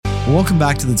Welcome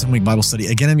back to the 10-Week Bible Study.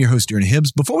 Again, I'm your host, Darren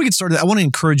Hibbs. Before we get started, I want to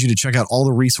encourage you to check out all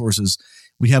the resources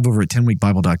we have over at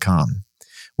 10weekbible.com.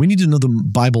 We need to know the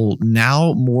Bible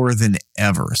now more than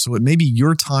ever. So it may be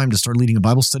your time to start leading a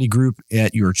Bible study group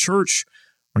at your church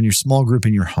or in your small group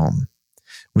in your home.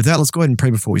 With that, let's go ahead and pray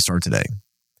before we start today.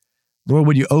 Lord,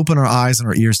 would you open our eyes and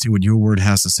our ears to what your word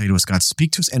has to say to us? God,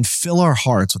 speak to us and fill our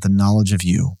hearts with the knowledge of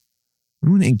you.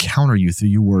 We want to encounter you through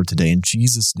your word today. In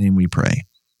Jesus' name we pray.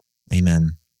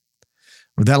 Amen.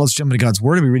 With that, let's jump into God's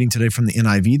word. I'll be reading today from the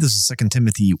NIV. This is 2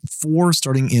 Timothy 4,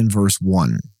 starting in verse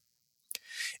 1.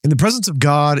 In the presence of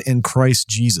God and Christ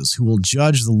Jesus, who will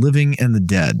judge the living and the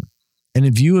dead, and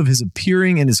in view of his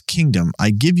appearing and his kingdom,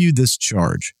 I give you this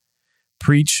charge.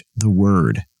 Preach the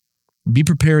word. Be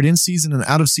prepared in season and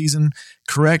out of season,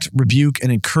 correct, rebuke,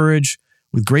 and encourage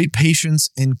with great patience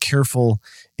and careful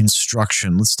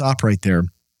instruction. Let's stop right there.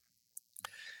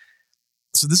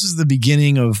 So this is the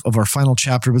beginning of our final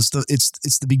chapter, but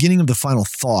it's the beginning of the final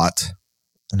thought.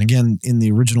 And again, in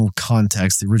the original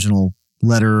context, the original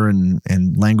letter and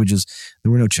languages,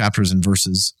 there were no chapters and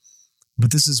verses.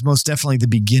 But this is most definitely the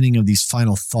beginning of these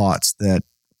final thoughts that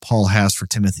Paul has for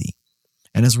Timothy.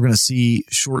 And as we're going to see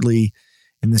shortly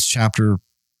in this chapter,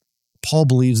 Paul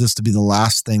believes this to be the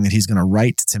last thing that he's going to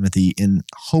write to Timothy, in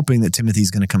hoping that Timothy's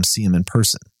going to come see him in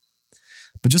person.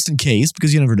 But just in case,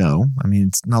 because you never know, I mean,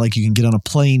 it's not like you can get on a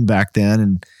plane back then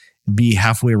and be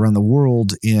halfway around the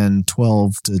world in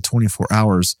 12 to 24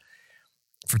 hours.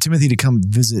 For Timothy to come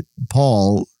visit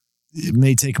Paul, it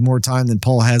may take more time than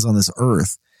Paul has on this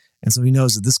earth. And so he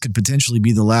knows that this could potentially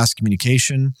be the last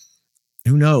communication.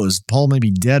 Who knows? Paul may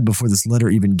be dead before this letter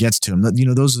even gets to him. You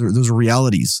know, those are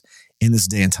realities in this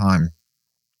day and time.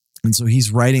 And so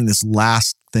he's writing this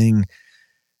last thing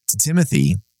to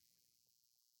Timothy.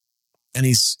 And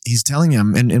he's telling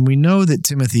him, and we know that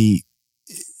Timothy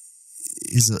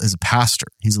is a pastor.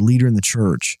 He's a leader in the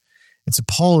church. And so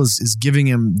Paul is giving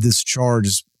him this charge,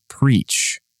 is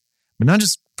preach. But not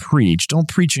just preach. Don't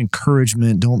preach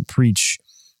encouragement. Don't preach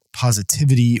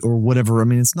positivity or whatever. I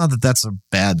mean, it's not that that's a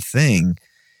bad thing.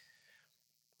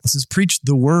 It says preach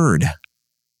the word.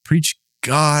 Preach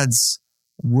God's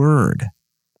word.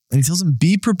 And he tells him,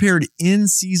 be prepared in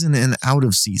season and out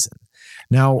of season.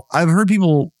 Now, I've heard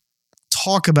people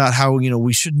talk about how,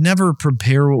 we should never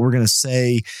prepare what we're going to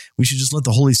say. We should just let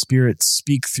the Holy Spirit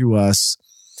speak through us.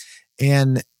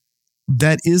 And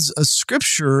that is a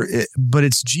scripture, but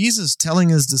it's Jesus telling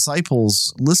his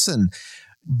disciples, listen,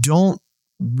 don't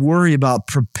worry about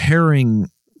preparing,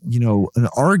 an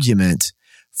argument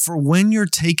for when you're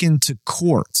taken to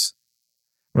court,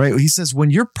 right? He says, when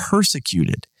you're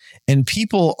persecuted and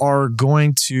people are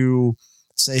going to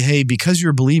say, hey, because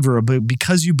you're a believer, but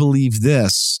because you believe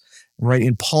this, right?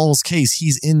 In Paul's case,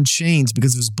 he's in chains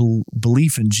because of his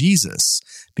belief in Jesus,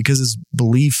 because of his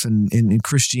belief in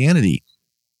Christianity.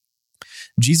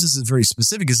 Jesus is very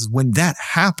specific. He says, when that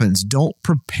happens, don't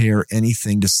prepare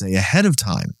anything to say ahead of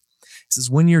time. He says,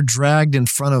 when you're dragged in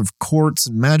front of courts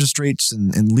and magistrates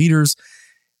and leaders,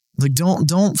 like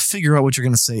don't figure out what you're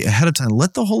going to say ahead of time.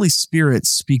 Let the Holy Spirit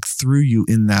speak through you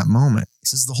in that moment. He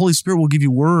says, the Holy Spirit will give you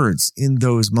words in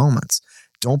those moments.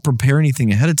 Don't prepare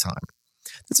anything ahead of time.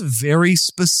 That's a very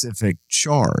specific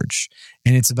charge,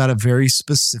 and it's about a very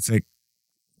specific,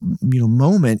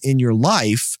 moment in your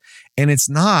life. And it's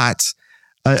not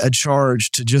a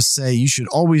charge to just say you should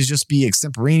always just be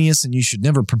extemporaneous and you should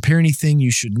never prepare anything.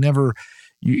 You should never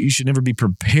be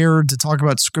prepared to talk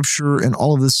about scripture and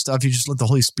all of this stuff. You just let the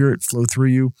Holy Spirit flow through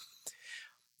you.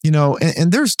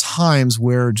 And there's times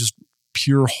where just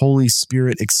pure Holy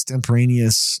Spirit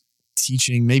extemporaneous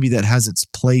teaching, maybe that has its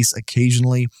place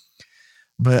occasionally.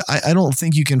 But I don't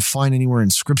think you can find anywhere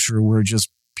in scripture where just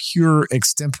pure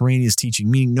extemporaneous teaching,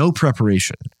 meaning no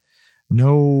preparation,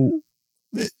 no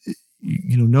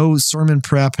sermon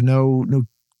prep, no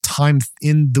time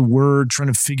in the word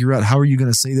trying to figure out how are you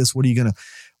going to say this? What are you going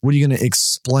to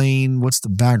explain? What's the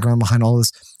background behind all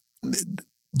this?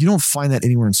 You don't find that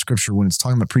anywhere in scripture when it's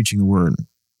talking about preaching the word.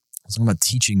 It's talking about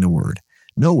teaching the word.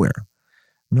 Nowhere.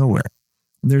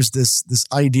 There's this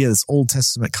idea, this Old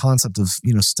Testament concept of,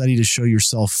 study to show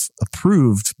yourself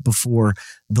approved before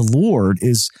the Lord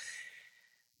is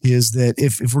that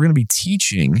if we're going to be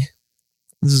teaching,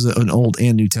 this is an Old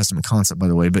and New Testament concept, by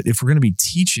the way, but if we're going to be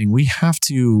teaching, we have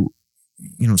to,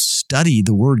 study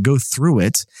the word, go through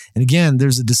it. And again,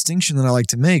 there's a distinction that I like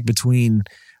to make between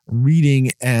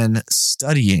reading and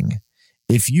studying.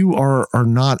 If you are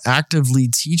not actively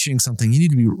teaching something, you need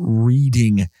to be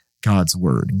reading God's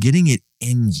word, getting it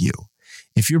in you.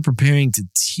 If you're preparing to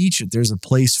teach it, there's a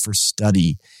place for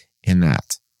study in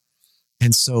that.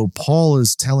 And so Paul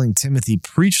is telling Timothy,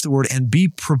 preach the word and be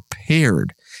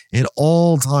prepared. at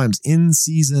all times, in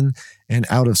season and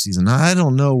out of season. Now, I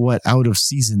don't know what out of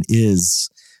season is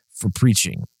for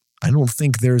preaching. I don't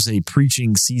think there's a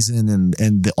preaching season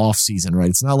and the off season, right?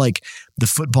 It's not like the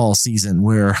football season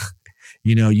where,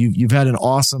 you've had an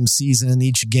awesome season,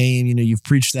 each game, you've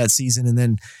preached that season, and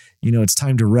then, it's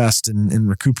time to rest and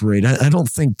recuperate. I don't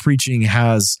think preaching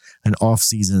has an off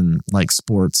season like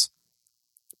sports,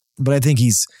 but I think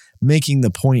he's making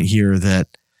the point here that,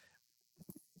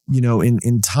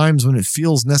 in times when it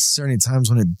feels necessary and in times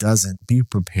when it doesn't, be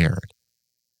prepared.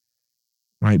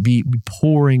 Right? Be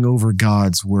poring over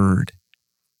God's word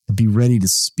and be ready to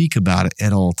speak about it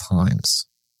at all times.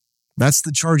 That's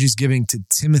the charge he's giving to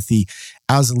Timothy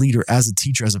as a leader, as a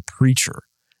teacher, as a preacher.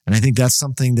 And I think that's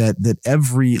something that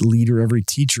every leader, every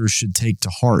teacher should take to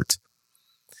heart.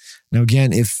 Now,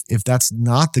 again, if that's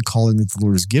not the calling that the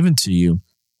Lord has given to you,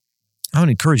 I would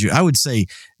encourage you. I would say,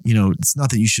 it's not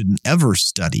that you shouldn't ever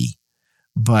study,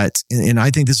 but, and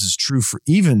I think this is true for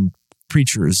even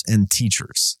preachers and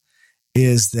teachers,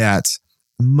 is that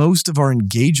most of our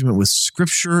engagement with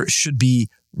Scripture should be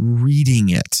reading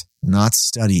it, not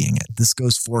studying it. This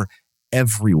goes for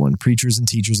everyone, preachers and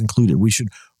teachers included. We should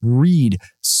read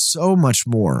so much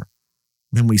more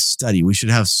than we study. We should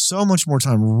have so much more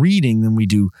time reading than we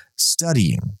do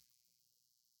studying.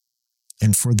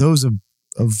 And for those of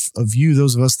you,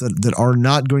 those of us that are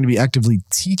not going to be actively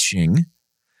teaching,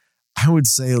 I would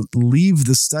say leave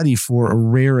the study for a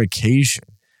rare occasion.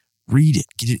 Read it,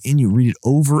 get it in you, read it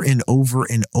over and over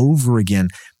and over again.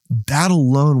 That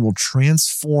alone will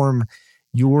transform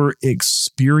your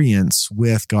experience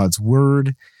with God's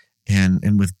word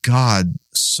and with God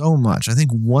so much. I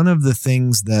think one of the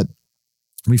things that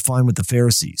we find with the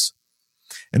Pharisees,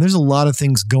 and there's a lot of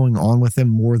things going on with them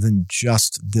more than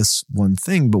just this one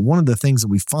thing, but one of the things that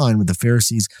we find with the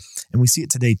Pharisees, and we see it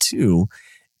today too,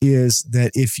 is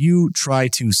that if you try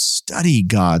to study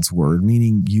God's word,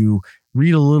 meaning you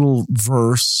read a little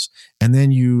verse and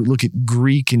then you look at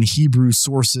Greek and Hebrew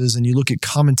sources and you look at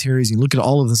commentaries, and you look at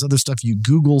all of this other stuff, you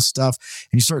Google stuff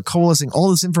and you start coalescing all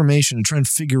this information and try and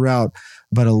figure out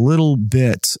about a little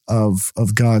bit of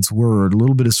God's word, a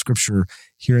little bit of scripture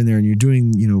here and there. And you're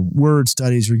doing, word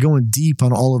studies, you're going deep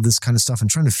on all of this kind of stuff and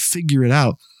trying to figure it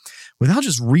out without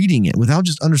just reading it, without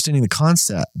just understanding the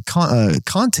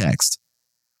context.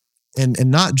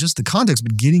 And not just the context,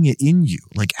 but getting it in you,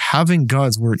 like having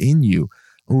God's word in you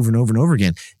over and over and over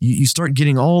again. You start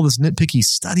getting all this nitpicky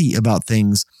study about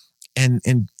things.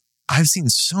 And I've seen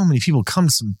so many people come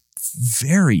to some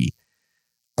very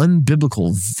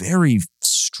unbiblical, very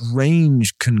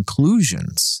strange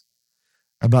conclusions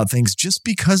about things just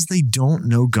because they don't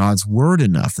know God's word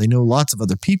enough. They know lots of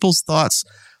other people's thoughts,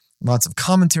 lots of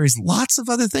commentaries, lots of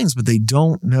other things, but they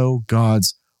don't know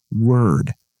God's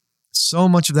word. So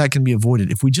much of that can be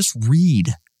avoided if we just read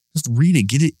it,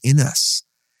 get it in us.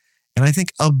 And I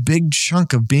think a big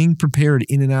chunk of being prepared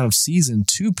in and out of season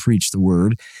to preach the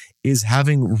word is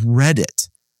having read it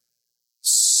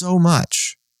so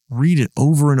much. Read it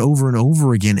over and over and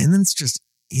over again, and then it's just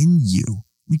in you.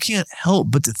 You can't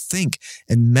help but to think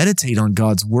and meditate on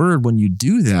God's word when you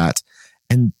do that.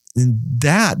 And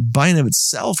that by and of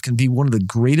itself can be one of the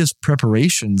greatest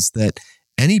preparations that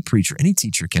any preacher, any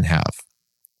teacher can have.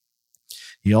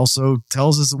 He also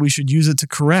tells us that we should use it to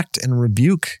correct and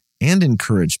rebuke and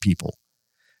encourage people,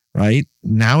 right?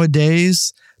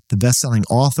 Nowadays, the best-selling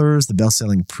authors, the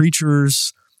best-selling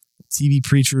preachers, TV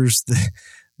preachers,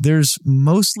 there's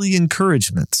mostly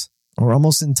encouragement or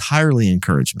almost entirely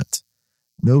encouragement.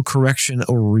 No correction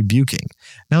or rebuking.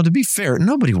 Now, to be fair,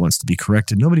 nobody wants to be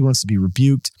corrected. Nobody wants to be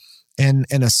rebuked. And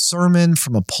a sermon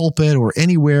from a pulpit or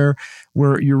anywhere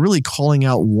where you're really calling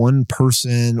out one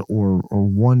person or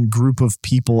one group of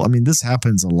people. I mean, this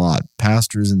happens a lot.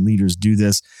 Pastors and leaders do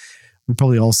this. We've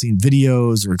probably all seen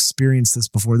videos or experienced this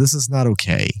before. This is not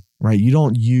okay, right? You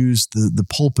don't use the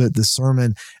pulpit, the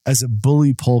sermon, as a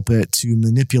bully pulpit to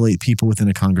manipulate people within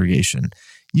a congregation.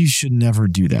 You should never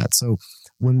do that. So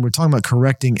when we're talking about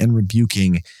correcting and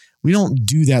rebuking, we don't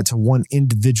do that to one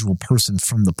individual person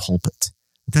from the pulpit.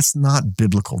 That's not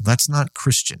biblical. That's not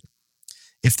Christian.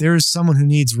 If there is someone who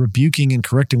needs rebuking and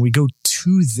correcting, we go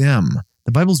to them.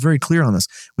 The Bible's very clear on this.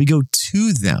 We go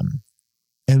to them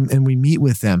and we meet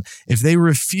with them. If they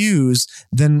refuse,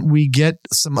 then we get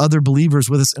some other believers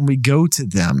with us and we go to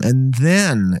them. And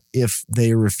then if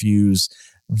they refuse,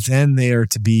 then they are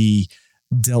to be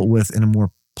dealt with in a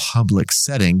more public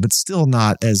setting, but still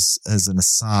not as an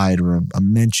aside or a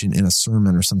mention in a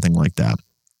sermon or something like that.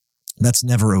 That's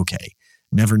never okay.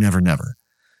 Never, never, never.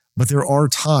 But there are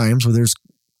times where there's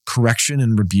correction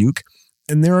and rebuke,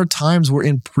 And there are times where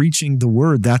in preaching the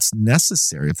word, that's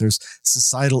necessary. If there's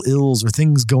societal ills or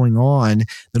things going on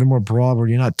that are more broad, where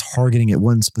you're not targeting at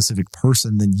one specific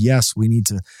person, then yes, we need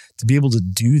to be able to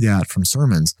do that from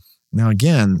sermons. Now,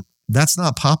 again, that's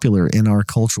not popular in our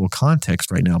cultural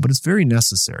context right now, but it's very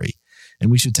necessary.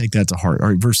 And we should take that to heart. All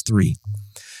right, verse 3.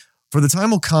 For the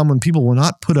time will come when people will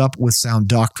not put up with sound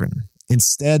doctrine.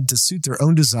 Instead, to suit their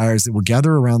own desires, they will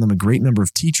gather around them a great number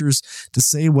of teachers to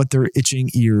say what their itching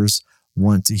ears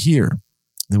want to hear.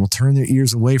 They will turn their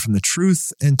ears away from the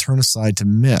truth and turn aside to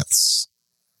myths.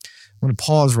 I'm going to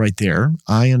pause right there.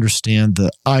 I understand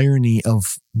the irony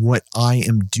of what I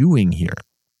am doing here.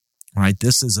 All right,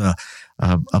 this is a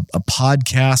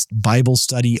podcast Bible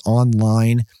study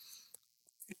online.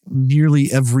 Nearly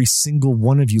every single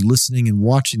one of you listening and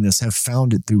watching this have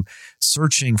found it through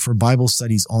searching for Bible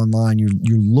studies online.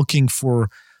 You're looking for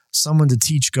someone to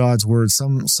teach God's word,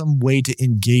 some way to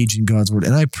engage in God's word.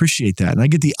 And I appreciate that. And I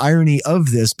get the irony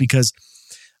of this because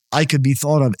I could be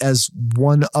thought of as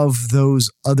one of those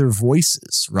other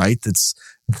voices, right? That's,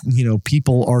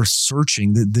 people are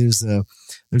searching. There's a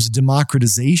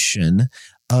democratization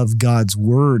of God's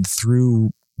word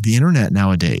through the internet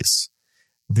nowadays.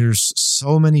 There's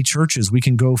so many churches. We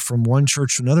can go from one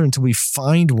church to another until we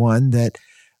find one that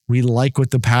we like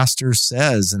what the pastor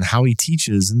says and how he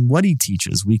teaches and what he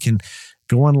teaches. We can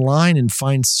go online and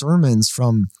find sermons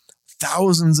from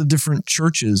thousands of different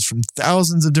churches, from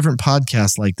thousands of different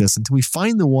podcasts like this, until we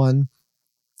find the one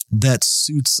that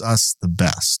suits us the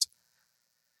best.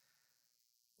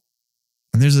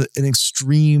 And there's an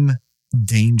extreme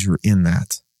danger in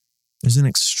that. There's an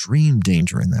extreme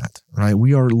danger in that, right?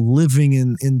 We are living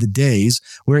in the days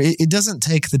where it doesn't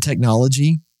take the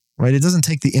technology, right? It doesn't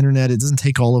take the internet. It doesn't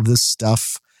take all of this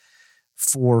stuff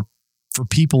for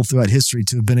people throughout history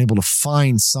to have been able to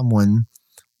find someone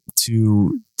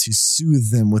to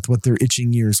soothe them with what their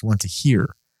itching ears want to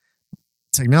hear.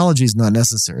 Technology is not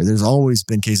necessary. There's always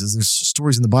been cases. There's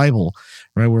stories in the Bible,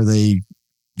 right, where they,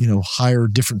 hire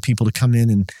different people to come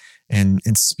in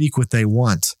and speak what they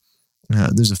want.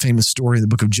 There's a famous story in the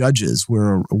book of Judges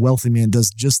where a wealthy man does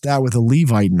just that with a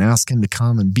Levite and asks him to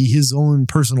come and be his own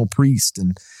personal priest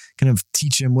and kind of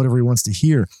teach him whatever he wants to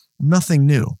hear. Nothing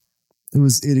new.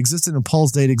 It existed in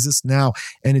Paul's day. It exists now,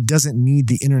 and it doesn't need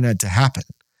the internet to happen.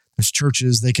 There's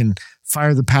churches, they can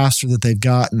fire the pastor that they've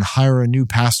got and hire a new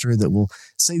pastor that will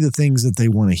say the things that they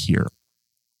want to hear,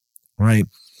 right?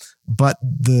 But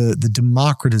the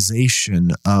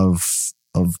democratization of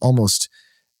almost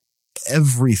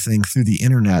everything through the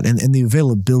internet and the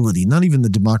availability, not even the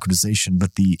democratization,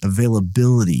 but the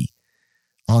availability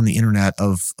on the internet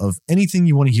of anything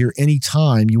you want to hear,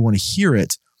 anytime you want to hear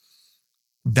it,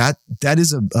 that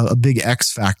is a big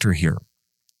X factor here.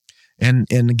 And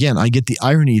again, I get the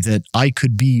irony that I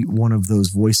could be one of those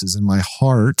voices, and my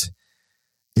heart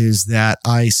is that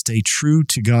I stay true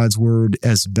to God's word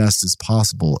as best as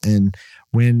possible. And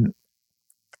when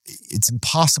it's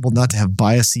impossible not to have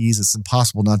biases, it's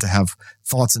impossible not to have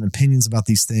thoughts and opinions about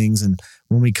these things. And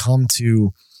when we come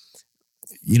to,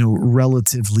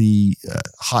 relatively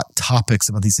hot topics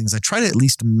about these things, I try to at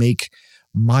least make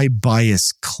my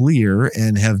bias clear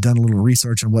and have done a little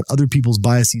research on what other people's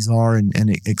biases are and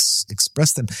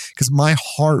express them. Because my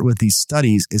heart with these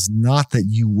studies is not that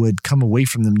you would come away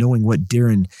from them knowing what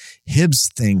Darren Hibbs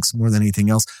thinks more than anything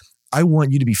else. I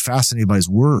want you to be fascinated by his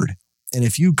word. And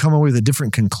if you come away with a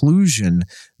different conclusion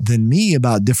than me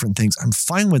about different things, I'm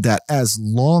fine with that as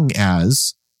long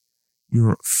as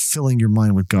you're filling your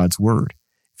mind with God's word.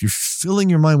 If you're filling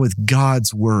your mind with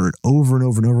God's word over and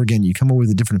over and over again, you come away with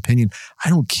a different opinion, I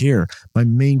don't care. My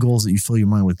main goal is that you fill your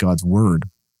mind with God's word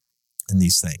in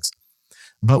these things.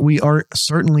 But we are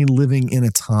certainly living in a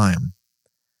time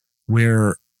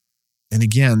where, and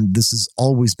again, this has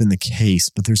always been the case,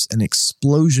 but there's an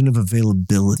explosion of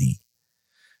availability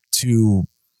to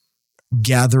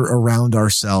gather around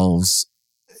ourselves,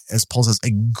 as Paul says,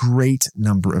 a great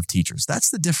number of teachers.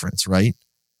 That's the difference, right?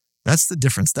 That's the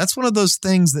difference. That's one of those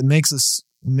things that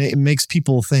makes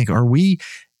people think, are we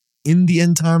in the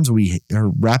end times? Are we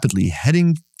rapidly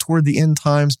heading toward the end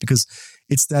times? Because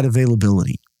it's that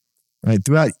availability, right?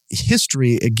 Throughout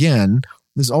history, again,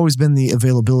 there's always been the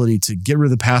availability to get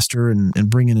rid of the pastor and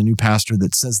bring in a new pastor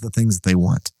that says the things that they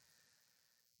want.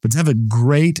 But to have a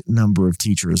great number of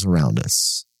teachers around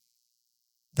us,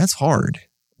 that's hard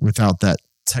without that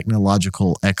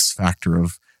technological X factor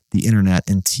of the internet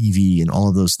and TV and all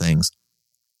of those things.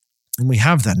 And we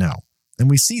have that now. And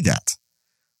we see that,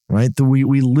 right? That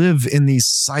we live in these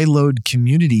siloed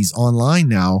communities online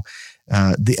now.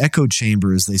 The echo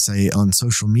chamber, as they say on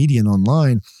social media and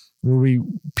online, where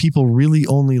people really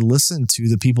only listen to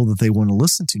the people that they want to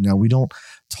listen to. Now, we don't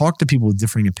talk to people with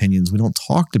differing opinions. We don't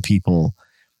talk to people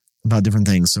about different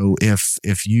things. So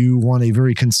if you want a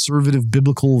very conservative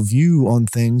biblical view on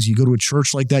things, you go to a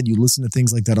church like that, you listen to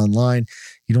things like that online,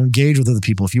 you don't engage with other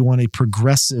people. If you want a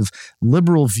progressive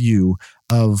liberal view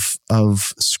of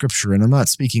scripture, and I'm not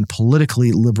speaking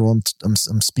politically liberal, I'm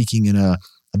speaking in a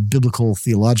biblical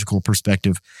theological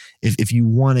perspective. If you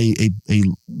want a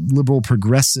liberal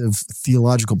progressive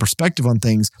theological perspective on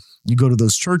things, you go to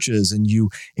those churches and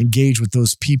you engage with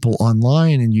those people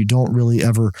online, and you don't really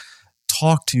ever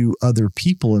talk to other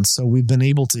people. And so we've been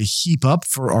able to heap up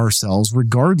for ourselves,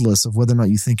 regardless of whether or not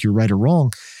you think you're right or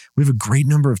wrong. We have a great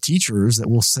number of teachers that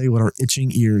will say what our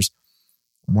itching ears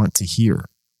want to hear.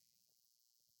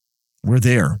 We're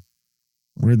there.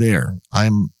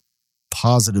 I'm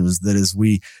positive that as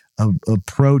we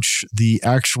approach the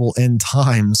actual end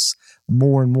times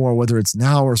more and more, whether it's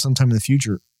now or sometime in the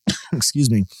future, excuse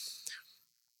me,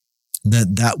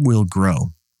 that will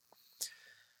grow.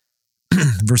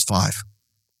 Verse 5,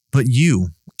 but you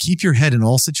keep your head in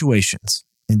all situations,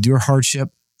 endure hardship,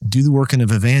 do the work of an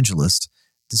evangelist,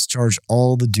 discharge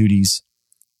all the duties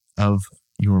of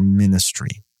your ministry.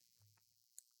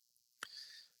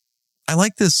 I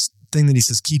like this thing that he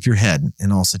says, keep your head in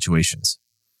all situations.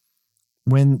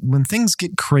 When things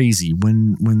get crazy,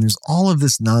 when there's all of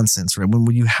this nonsense, right?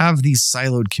 When you have these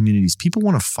siloed communities, people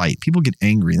want to fight, people get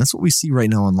angry. And that's what we see right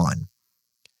now online.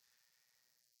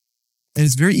 And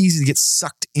it's very easy to get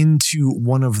sucked into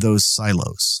one of those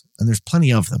silos. And there's plenty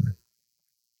of them.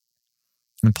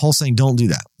 And Paul's saying, don't do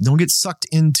that. Don't get sucked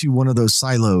into one of those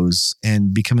silos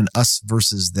and become an us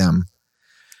versus them.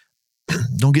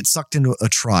 Don't get sucked into a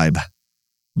tribe.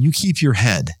 You keep your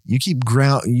head. You keep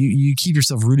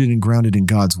yourself rooted and grounded in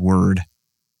God's word.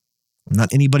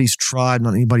 Not anybody's tribe,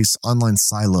 not anybody's online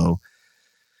silo.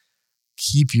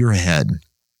 Keep your head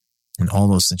in all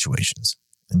those situations.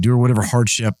 Endure whatever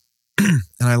hardship.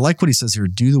 And I like what he says here,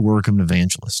 do the work of an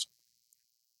evangelist.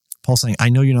 Paul's saying, I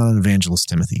know you're not an evangelist,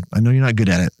 Timothy. I know you're not good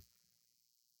at it,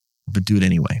 but do it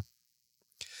anyway.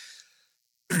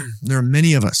 There are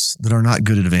many of us that are not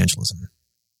good at evangelism.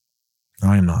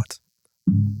 I am not.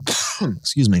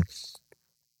 Excuse me.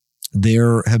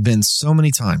 There have been so many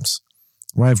times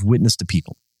where I've witnessed to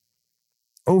people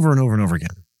over and over and over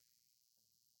again,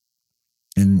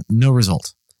 and no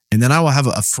result. And then I will have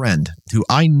a friend who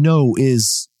I know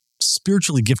is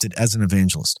spiritually gifted as an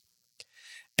evangelist.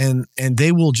 And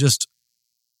they will just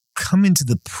come into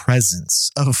the presence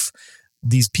of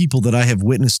these people that I have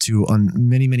witnessed to on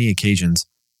many, many occasions.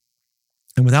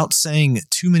 And without saying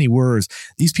too many words,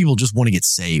 these people just want to get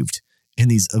saved.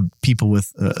 And these people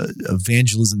with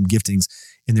evangelism giftings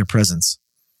in their presence.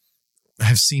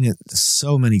 I've seen it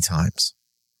so many times.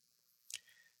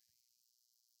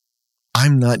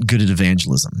 I'm not good at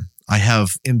evangelism. I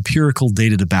have empirical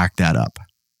data to back that up.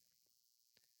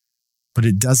 But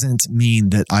it doesn't mean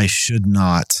that I should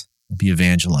not be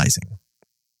evangelizing.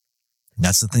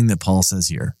 That's the thing that Paul says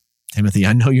here. Timothy,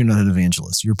 I know you're not an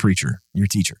evangelist. You're a preacher. You're a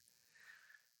teacher.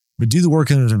 But do the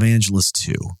work of an evangelist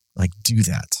too. Like, do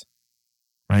that.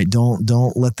 Right?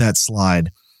 Don't let that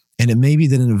slide. And it may be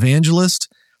that an evangelist,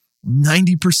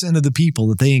 90% of the people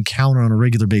that they encounter on a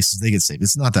regular basis, they get saved.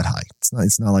 It's not that high.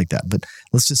 It's not like that. But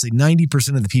let's just say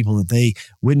 90% of the people that they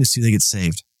witness to, they get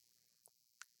saved.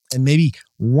 And maybe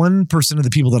 1% of the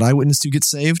people that I witness to get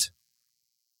saved.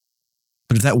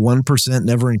 But if that 1%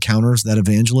 never encounters that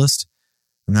evangelist,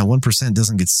 then that 1%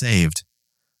 doesn't get saved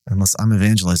unless I'm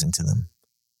evangelizing to them.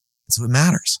 So it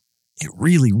matters. It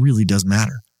really, really does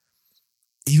matter.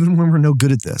 Even when we're no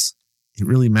good at this, it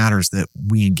really matters that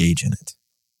we engage in it.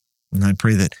 And I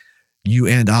pray that you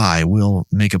and I will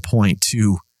make a point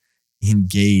to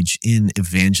engage in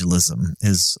evangelism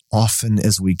as often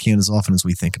as we can, as often as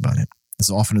we think about it,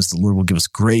 as often as the Lord will give us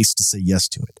grace to say yes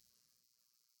to it.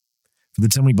 For the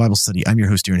 10-Week Bible Study, I'm your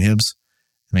host, Aaron Hibbs,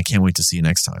 and I can't wait to see you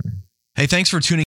next time. Hey, thanks for tuning